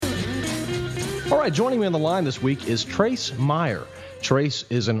All right, joining me on the line this week is Trace Meyer. Trace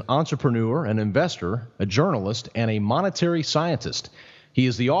is an entrepreneur, an investor, a journalist, and a monetary scientist. He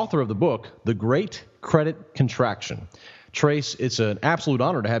is the author of the book, The Great Credit Contraction. Trace, it's an absolute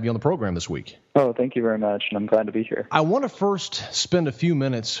honor to have you on the program this week. Oh, thank you very much, and I'm glad to be here. I want to first spend a few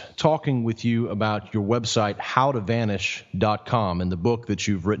minutes talking with you about your website, howtovanish.com, and the book that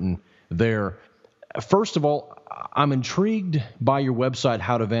you've written there. First of all, I'm intrigued by your website,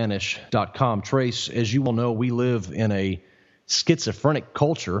 howtovanish.com. Trace, as you will know, we live in a schizophrenic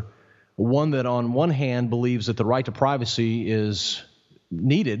culture, one that on one hand believes that the right to privacy is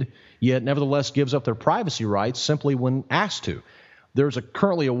needed, yet nevertheless gives up their privacy rights simply when asked to. There's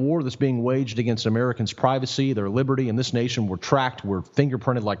currently a war that's being waged against Americans' privacy, their liberty. In this nation, we're tracked, we're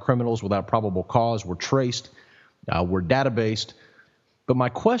fingerprinted like criminals without probable cause, we're traced, we're databased. But my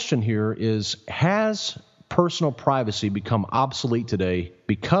question here is, has personal privacy become obsolete today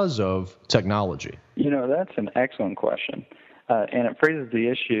because of technology? You know, that's an excellent question, and it phrases the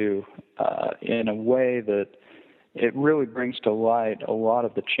issue in a way that it really brings to light a lot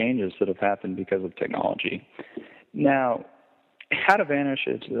of the changes that have happened because of technology. Now, How to Vanish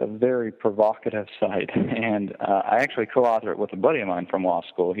is a very provocative site, and I actually co-author it with a buddy of mine from law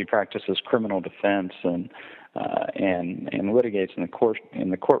school. He practices criminal defense and litigates in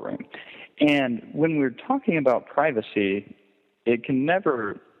the courtroom. And when we're talking about privacy, it can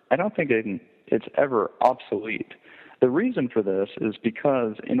never, I don't think it's ever obsolete. The reason for this is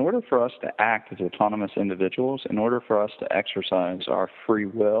because in order for us to act as autonomous individuals, in order for us to exercise our free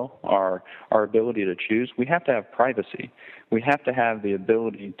will, our ability to choose, we have to have privacy. We have to have the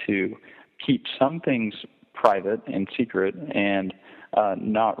ability to keep some things private and secret and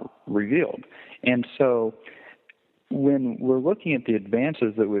not revealed. And so when we're looking at the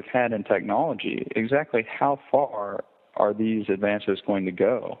advances that we've had in technology, exactly how far are these advances going to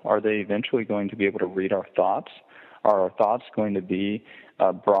go? Are they eventually going to be able to read our thoughts? Are our thoughts going to be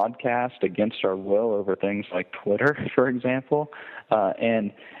broadcast against our will over things like Twitter, for example?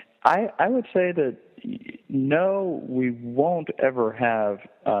 And I would say that no, we won't ever have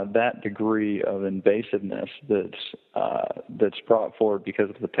that degree of invasiveness that's brought forward because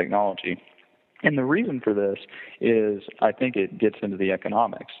of the technology. And the reason for this is I think it gets into the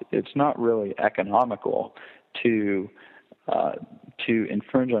economics. It's not really economical to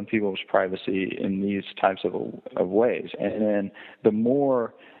infringe on people's privacy in these types of ways. And then the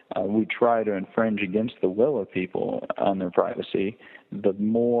more we try to infringe against the will of people on their privacy, the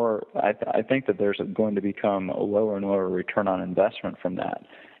more I think that there's going to become a lower and lower return on investment from that.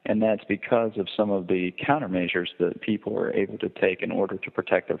 And that's because of some of the countermeasures that people are able to take in order to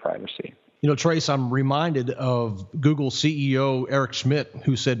protect their privacy. You know, Trace, I'm reminded of Google CEO Eric Schmidt,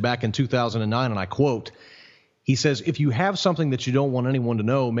 who said back in 2009, and I quote, he says, if you have something that you don't want anyone to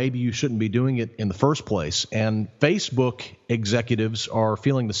know, maybe you shouldn't be doing it in the first place. And Facebook executives are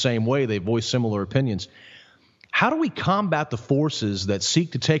feeling the same way. They voice similar opinions. How do we combat the forces that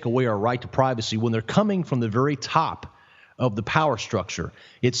seek to take away our right to privacy when they're coming from the very top of the power structure?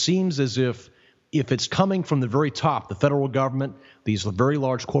 It seems as if it's coming from the very top, the federal government, these very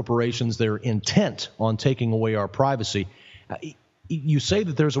large corporations, they're intent on taking away our privacy. You say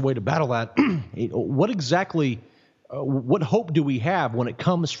that there's a way to battle that. What exactly, what hope do we have when it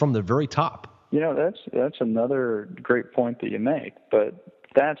comes from the very top? You know, that's another great point that you make, but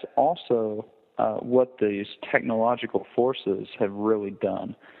that's also what these technological forces have really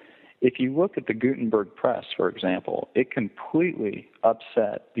done. If you look at the Gutenberg press, for example, it completely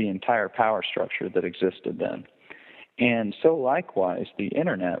upset the entire power structure that existed then. And so likewise, the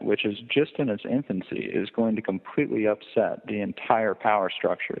Internet, which is just in its infancy, is going to completely upset the entire power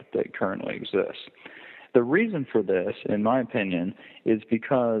structure that currently exists. The reason for this, in my opinion, is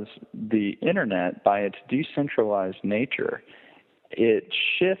because the Internet, by its decentralized nature, it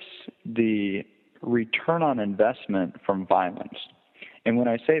shifts the return on investment from violence. And when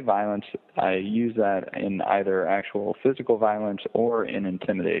I say violence, I use that in either actual physical violence or in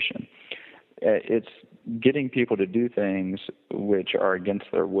intimidation. It's getting people to do things which are against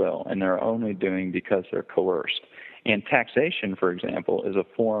their will, and they're only doing because they're coerced. And taxation, for example, is a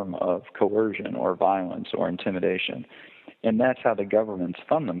form of coercion or violence or intimidation. And that's how the governments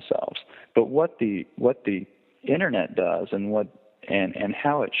fund themselves. But what the Internet does and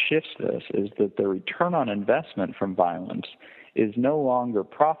how it shifts this is that the return on investment from violence is no longer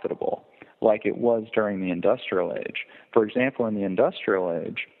profitable like it was during the industrial age. For example, in the industrial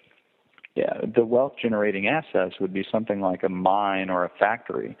age, Yeah, the wealth-generating assets would be something like a mine or a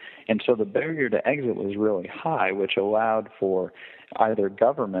factory. And so the barrier to exit was really high, which allowed for either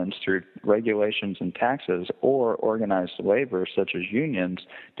governments through regulations and taxes or organized labor, such as unions,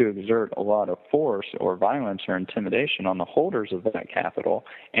 to exert a lot of force or violence or intimidation on the holders of that capital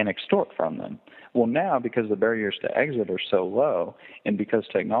and extort from them. Well, now, because the barriers to exit are so low, and because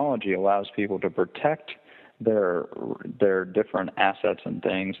technology allows people to protect their different assets and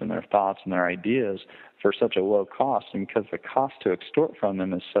things and their thoughts and their ideas for such a low cost, and because the cost to extort from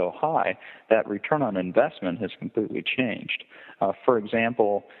them is so high, that return on investment has completely changed. For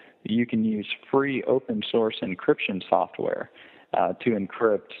example, you can use free open source encryption software to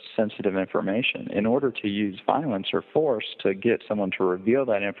encrypt sensitive information. In order to use violence or force to get someone to reveal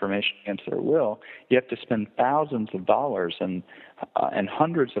that information against their will, you have to spend thousands of dollars and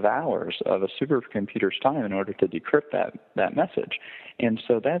hundreds of hours of a supercomputer's time in order to decrypt that message. And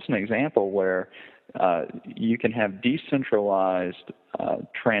so that's an example where you can have decentralized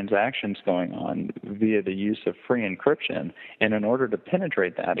transactions going on via the use of free encryption, and in order to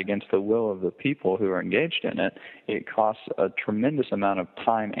penetrate that against the will of the people who are engaged in it, it costs a tremendous amount of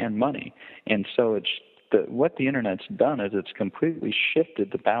time and money. And so what the Internet's done is it's completely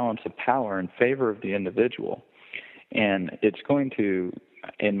shifted the balance of power in favor of the individual. And it's going to,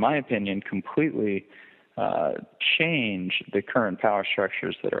 in my opinion, completely change the current power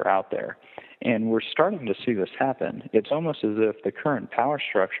structures that are out there. And we're starting to see this happen. It's almost as if the current power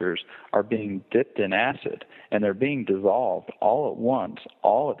structures are being dipped in acid, and they're being dissolved all at once,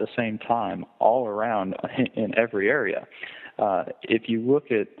 all at the same time, all around in every area. If you look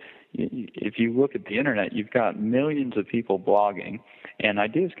at the Internet, you've got millions of people blogging, and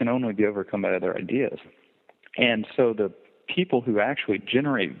ideas can only be overcome by other ideas. And so the people who actually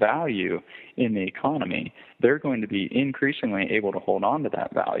generate value in the economy, they're going to be increasingly able to hold on to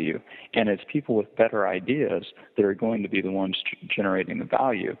that value. And it's people with better ideas that are going to be the ones generating the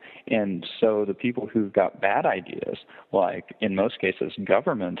value. And so the people who've got bad ideas, like in most cases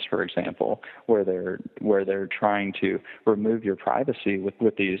governments, for example, where they're trying to remove your privacy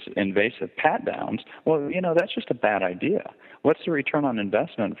with these invasive pat downs, well, that's just a bad idea. What's the return on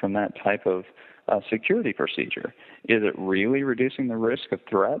investment from that type of security procedure? Is it really reducing the risk of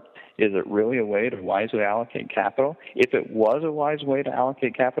threat? Is it really a way to wisely allocate capital? If it was a wise way to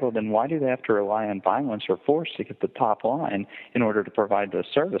allocate capital, then why do they have to rely on violence or force to get the top line in order to provide those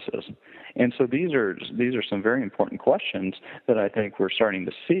services? And so these are some very important questions that I think we're starting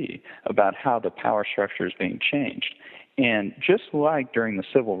to see about how the power structure is being changed. And just like during the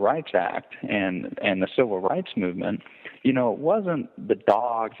Civil Rights Act and the Civil Rights Movement, it wasn't the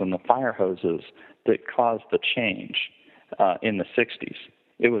dogs and the fire hoses that caused the change in the 60s.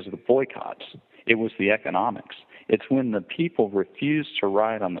 It was the boycotts. It was the economics. It's when the people refused to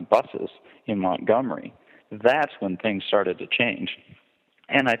ride on the buses in Montgomery. That's when things started to change.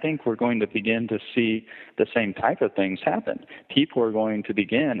 And I think we're going to begin to see the same type of things happen. People are going to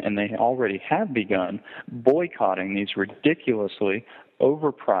begin, and they already have begun, boycotting these ridiculously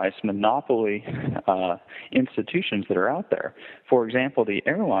overpriced monopoly institutions that are out there. For example, the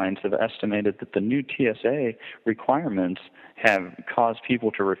airlines have estimated that the new TSA requirements have caused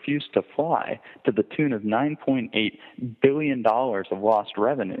people to refuse to fly to the tune of $9.8 billion of lost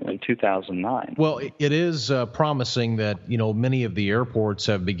revenue in 2009. Well, it is promising that, many of the airports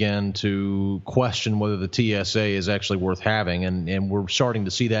have begun to question whether the TSA is actually worth having, and we're starting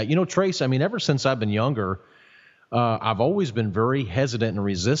to see that. Trace, ever since I've been younger, I've always been very hesitant and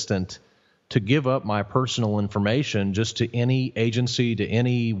resistant to give up my personal information just to any agency, to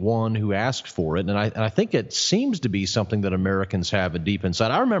anyone who asks for it. And I think it seems to be something that Americans have a deep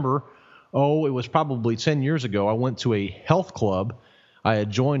inside. I remember, it was probably 10 years ago, I went to a health club. I had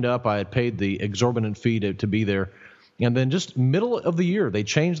joined up. I had paid the exorbitant fee to be there. And then just middle of the year, they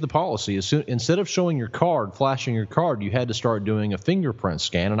changed the policy. Instead of showing your card, flashing your card, you had to start doing a fingerprint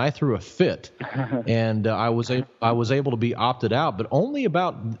scan. And I threw a fit, and I was able to be opted out. But only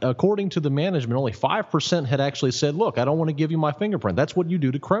according to the management, only 5% had actually said, "Look, I don't want to give you my fingerprint." That's what you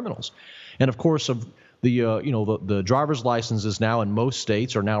do to criminals. And of course, the driver's licenses now in most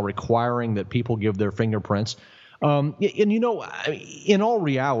states are now requiring that people give their fingerprints. In all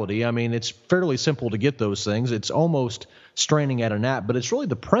reality, it's fairly simple to get those things. It's almost straining at a gnat, but it's really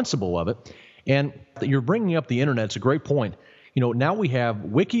the principle of it. And you're bringing up the Internet. It's a great point. Now we have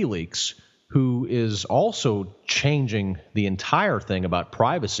WikiLeaks, who is also changing the entire thing about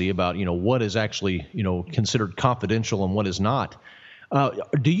privacy, about, what is actually, considered confidential and what is not.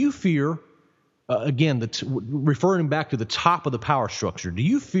 Do you fear, again, referring back to the top of the power structure, do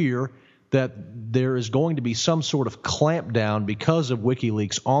you fear that there is going to be some sort of clampdown because of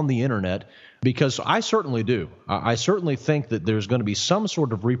WikiLeaks on the internet? Because I certainly do. I certainly think that there's going to be some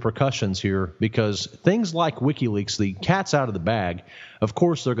sort of repercussions here, because things like WikiLeaks, the cat's out of the bag. Of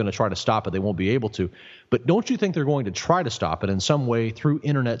course, they're going to try to stop it. They won't be able to. But don't you think they're going to try to stop it in some way through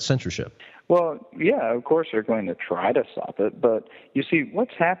internet censorship? Well, yeah, of course they're going to try to stop it. But you see,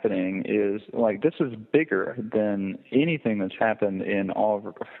 what's happening is, like, this is bigger than anything that's happened in all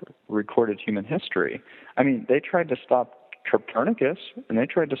of recorded human history. I mean, they tried to stop Copernicus, and they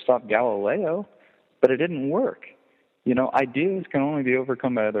tried to stop Galileo, but it didn't work. You know, ideas can only be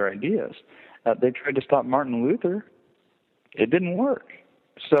overcome by other ideas. They tried to stop Martin Luther. It didn't work.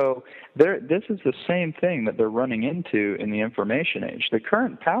 So this is the same thing that they're running into in the information age. The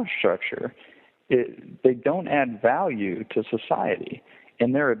current power structure, they don't add value to society.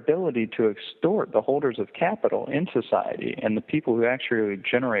 And their ability to extort the holders of capital in society and the people who actually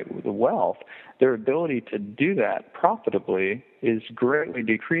generate the wealth, their ability to do that profitably is greatly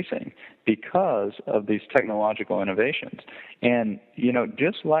decreasing because of these technological innovations. And, you know,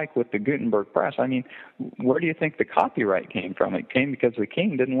 just like with the Gutenberg press, I mean, where do you think the copyright came from? It came because the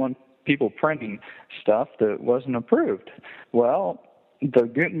king didn't want people printing stuff that wasn't approved. Well, the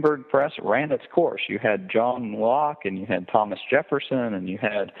Gutenberg press ran its course. You had John Locke, and you had Thomas Jefferson, and you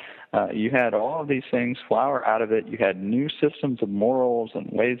had all of these things flower out of it. You had new systems of morals and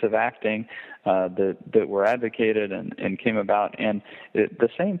ways of acting that were advocated and came about. And the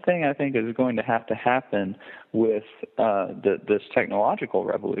same thing, I think, is going to happen with this technological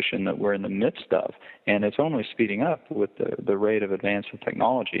revolution that we're in the midst of, and it's only speeding up with the rate of advance of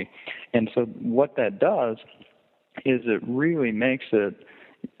technology. And so what that does is it really makes it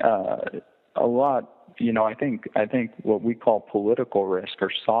a lot, you know, I think what we call political risk or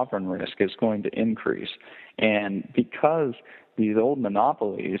sovereign risk is going to increase. And because these old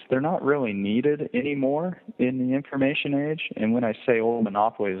monopolies, they're not really needed anymore in the information age. And when I say old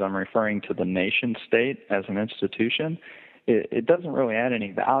monopolies, I'm referring to the nation state as an institution. It doesn't really add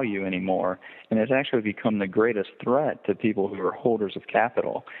any value anymore, and it's actually become the greatest threat to people who are holders of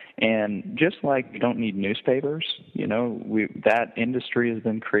capital. And just like we don't need newspapers, you know, that industry has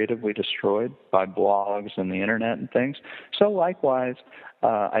been creatively destroyed by blogs and the internet and things. So likewise,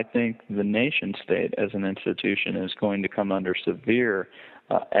 I think the nation state as an institution is going to come under severe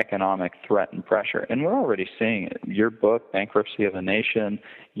economic threat and pressure. And we're already seeing it. Your book, Bankruptcy of a Nation,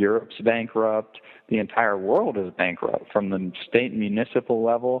 Europe's bankrupt, the entire world is bankrupt, from the state and municipal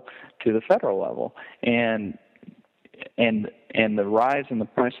level to the federal level. And the rise in the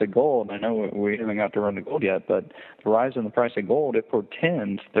price of gold, I know we haven't got to run the gold yet, but the rise in the price of gold, it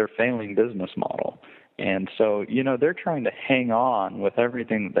portends their failing business model. And so, you know, they're trying to hang on with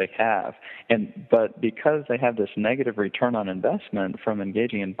everything that they have. But because they have this negative return on investment from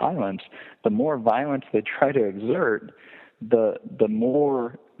engaging in violence, the more violence they try to exert, the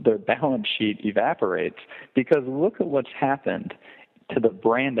more their balance sheet evaporates. Because look at what's happened to the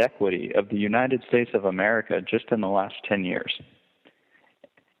brand equity of the United States of America just in the last 10 years.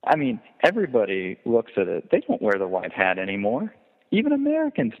 I mean, everybody looks at it. They don't wear the white hat anymore. Even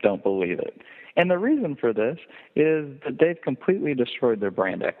Americans don't believe it. And the reason for this is that they've completely destroyed their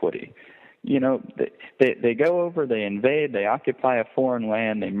brand equity. You know, they go over, they invade, they occupy a foreign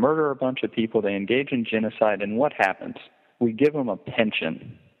land, they murder a bunch of people, they engage in genocide, and what happens? We give them a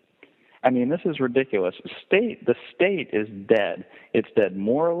pension. I mean, this is ridiculous. The state is dead. It's dead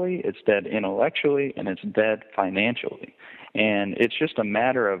morally, it's dead intellectually, and it's dead financially. And it's just a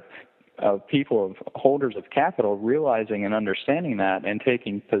matter of people, of holders of capital, realizing and understanding that and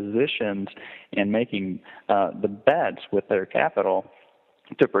taking positions and making the bets with their capital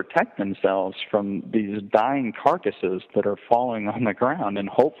to protect themselves from these dying carcasses that are falling on the ground, and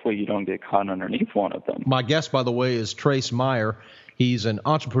hopefully you don't get caught underneath one of them. My guest, by the way, is Trace Meyer. He's an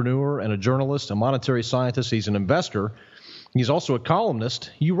entrepreneur and a journalist, a monetary scientist. He's an investor. He's also a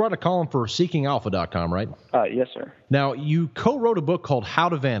columnist. You write a column for SeekingAlpha.com, right? Yes, sir. Now, you co-wrote a book called How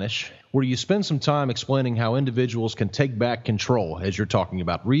to Vanish, where you spend some time explaining how individuals can take back control, as you're talking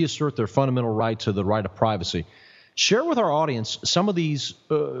about, reassert their fundamental right to the right of privacy. Share with our audience some of these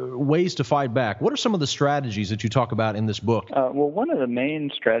ways to fight back. What are some of the strategies that you talk about in this book? Well, one of the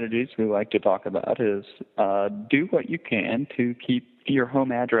main strategies we like to talk about is do what you can to keep your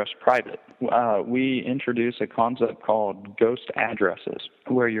home address private. We introduce a concept called ghost addresses,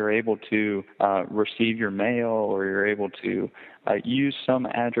 where you're able to receive your mail, or you're able to use some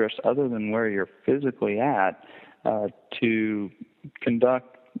address other than where you're physically at to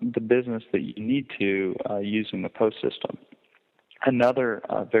conduct the business that you need to using the post system. Another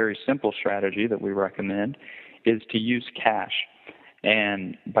very simple strategy that we recommend is to use cash.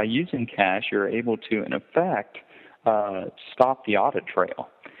 And by using cash, you're able to, in effect, stop the audit trail.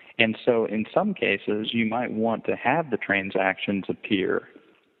 And so in some cases, you might want to have the transactions appear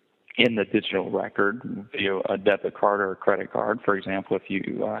in the digital record via a debit card or a credit card. For example, if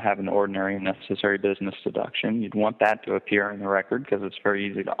you have an ordinary and necessary business deduction, you'd want that to appear in the record because it's very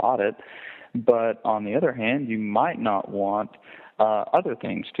easy to audit. But on the other hand, you might not want other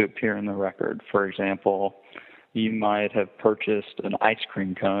things to appear in the record. For example, you might have purchased an ice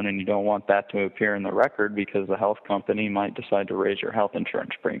cream cone and you don't want that to appear in the record because the health company might decide to raise your health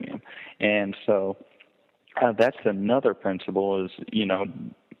insurance premium. And so that's another principle is,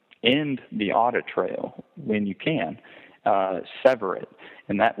 end the audit trail when you can. Sever it.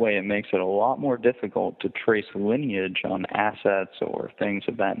 And that way it makes it a lot more difficult to trace lineage on assets or things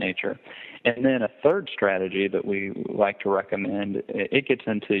of that nature. And then a third strategy that we like to recommend, it gets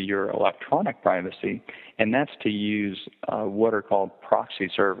into your electronic privacy, and that's to use what are called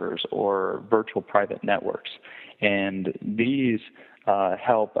proxy servers or virtual private networks. And these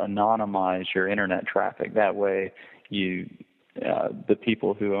help anonymize your internet traffic. That way the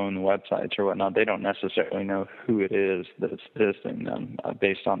people who own the websites or whatnot, they don't necessarily know who it is that's visiting them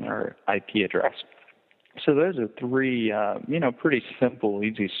based on their IP address. So those are three, pretty simple,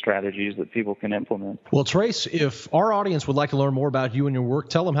 easy strategies that people can implement. Well, Trace, if our audience would like to learn more about you and your work,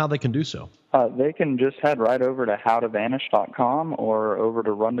 tell them how they can do so. They can just head right over to howtovanish.com or over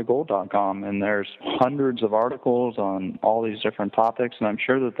to runtogold.com, and there's hundreds of articles on all these different topics, and I'm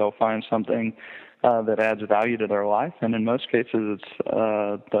sure that they'll find something that adds value to their life. And in most cases,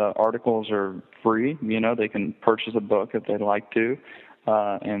 the articles are free. They can purchase a book if they'd like to,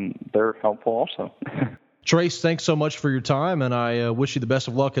 and they're helpful also. Trace, thanks so much for your time, and I wish you the best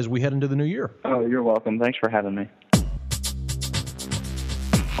of luck as we head into the new year. Oh, you're welcome. Thanks for having me.